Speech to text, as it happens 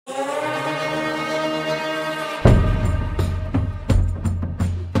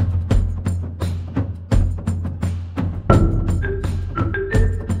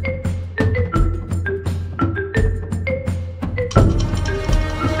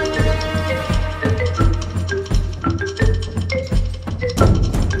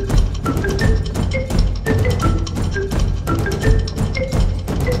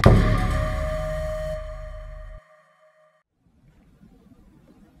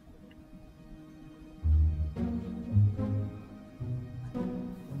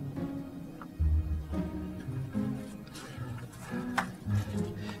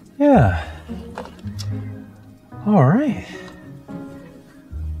Yeah. All right.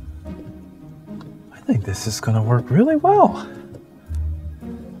 I think this is gonna work really well.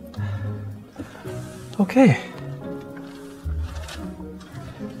 Okay.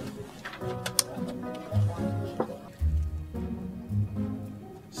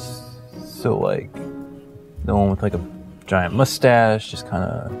 So like, the one with like a giant mustache, just kind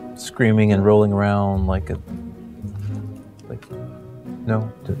of screaming and rolling around like a,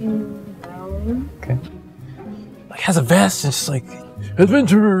 no? No. Okay. Like has a vest and just like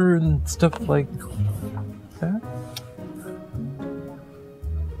adventure and stuff like that.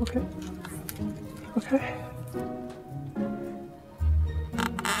 Okay. Okay.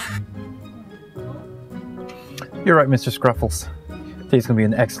 You're right, Mr. Scruffles. Today's gonna be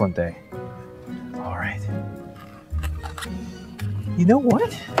an excellent day. All right. You know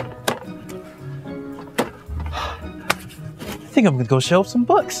what? I think I'm gonna go shelve some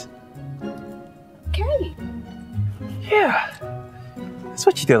books. Okay. Yeah. That's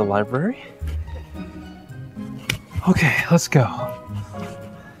what you do at the library. Okay, let's go.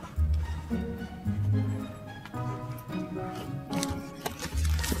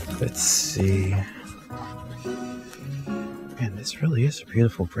 Let's see. Man, this really is a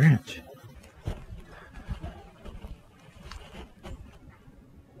beautiful branch.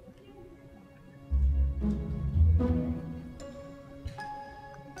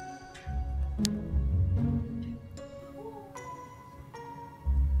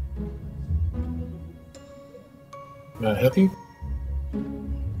 Can I help you?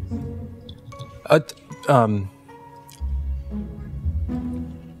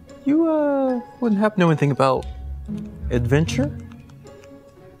 You, wouldn't happen to know anything about adventure?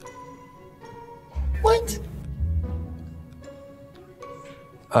 What?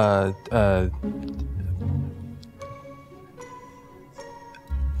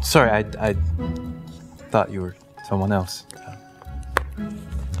 Sorry, I thought you were someone else.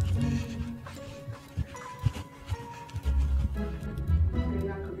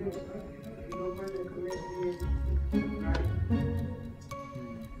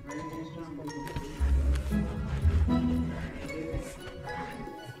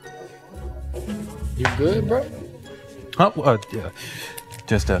 You good, bro? Oh, yeah.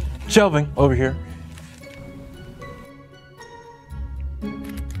 Just shelving over here.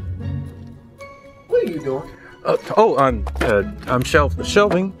 What are you doing? I'm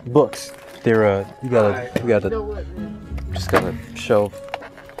shelving books. They're you gotta You know what, man? just gotta shelve.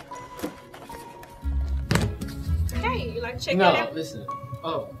 Hey, you like check No, it out? listen.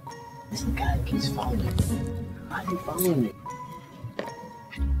 Oh, this guy keeps following me. Why are you following me?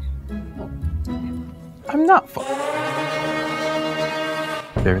 I'm not.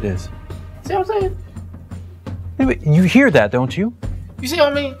 There it is. See what I'm saying? Anyway, you hear that, don't you? You see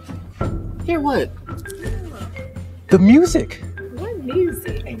what I mean? Hear what? The music. What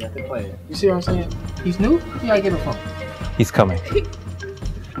music? Ain't nothing playing. You see what I'm saying? He's new. You gotta get him from. He's coming.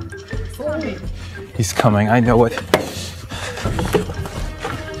 Sorry. He's coming. I know it.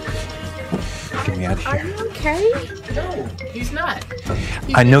 Get me out of Are here. you okay? No, he's not.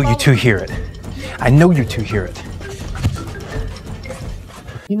 I know you two hear it. I know you two hear it.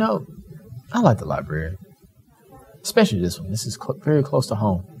 You know, I like the library, especially this one. This is very close to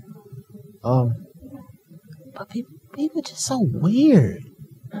home. But people are just so weird.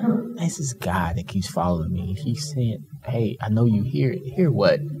 There's this guy that keeps following me. He's saying, "Hey, I know you hear it. Hear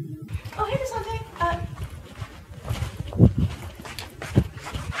what?" Oh, here's something.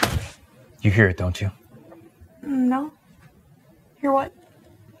 You hear it, don't you? No. Hear what?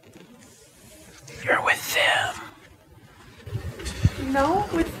 You're with them. No,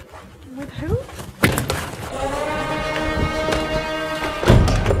 with who?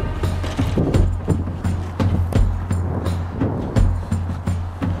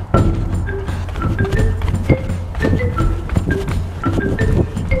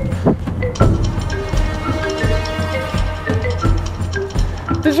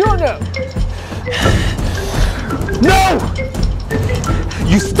 Did you know? No!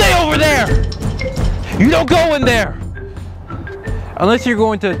 You stay over there! You don't go in there! Unless you're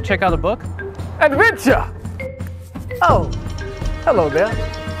going to check out a book. Adventure! Oh, hello there.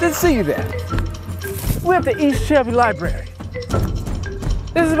 Didn't see you there. We're at the East Shelby Library.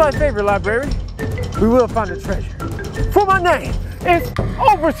 This is my favorite library. We will find a treasure. For my name is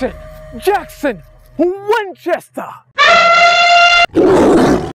Overton Jackson Winchester.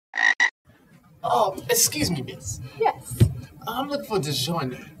 Oh, excuse me, miss. Yes. I'm looking for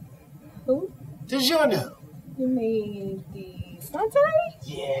DiGiorno. Who? DiGiorno. You mean the sponsor?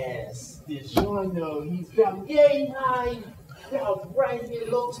 Yes, DiGiorno. He's from Yay High. Down right here,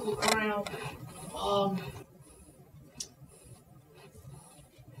 low to the ground.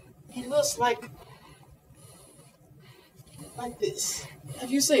 He looks like this.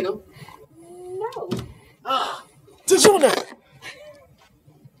 Have you seen him? No. Ah, did you know?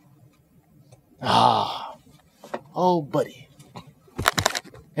 Ah, oh buddy.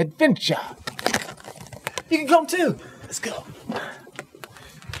 Adventure. You can come too. Let's go.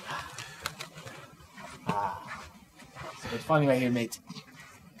 So it's funny right here, mate.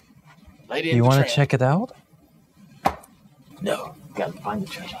 You want to check it out? No, gotta find the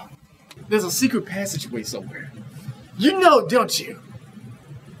treasure. There's a secret passageway somewhere. You know, don't you?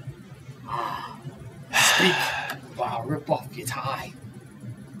 Speak while I rip off your tie.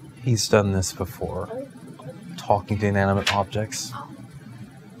 He's done this before. Talking to inanimate objects.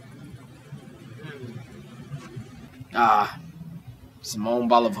 Simone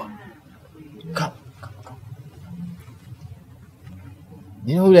Bolivar. Come.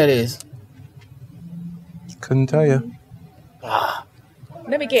 You know who that is? Couldn't tell you.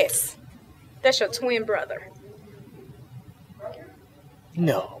 Let me guess. That's your twin brother.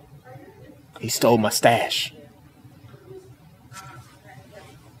 No. He stole my stash.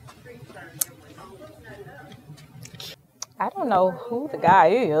 I don't know who the guy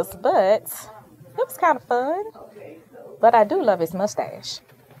is, but it was kind of fun. But I do love his mustache.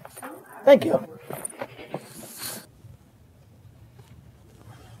 Thank you.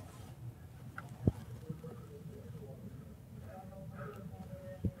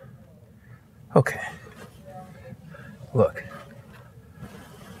 Okay. Look.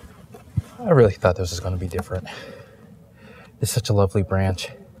 I really thought this was going to be different. It's such a lovely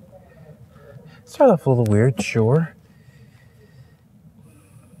branch. Started off a little weird, sure.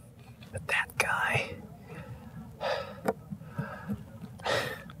 But that guy.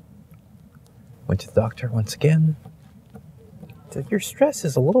 Went to the doctor once again. Said, your stress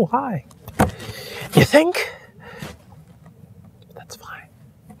is a little high. You think? That's fine.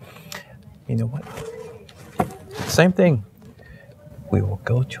 You know what? Same thing. We will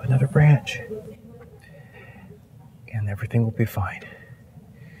go to another branch. And everything will be fine.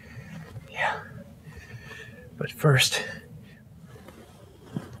 Yeah. But first...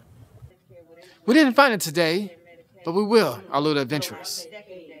 We didn't find it today, but we will, our little adventurers.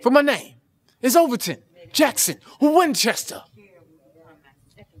 For my name is Overton, Jackson, Winchester.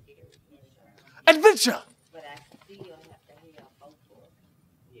 Adventure!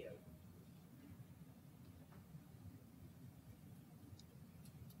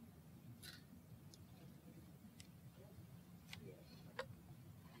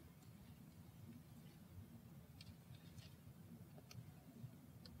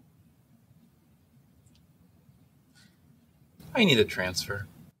 I need a transfer.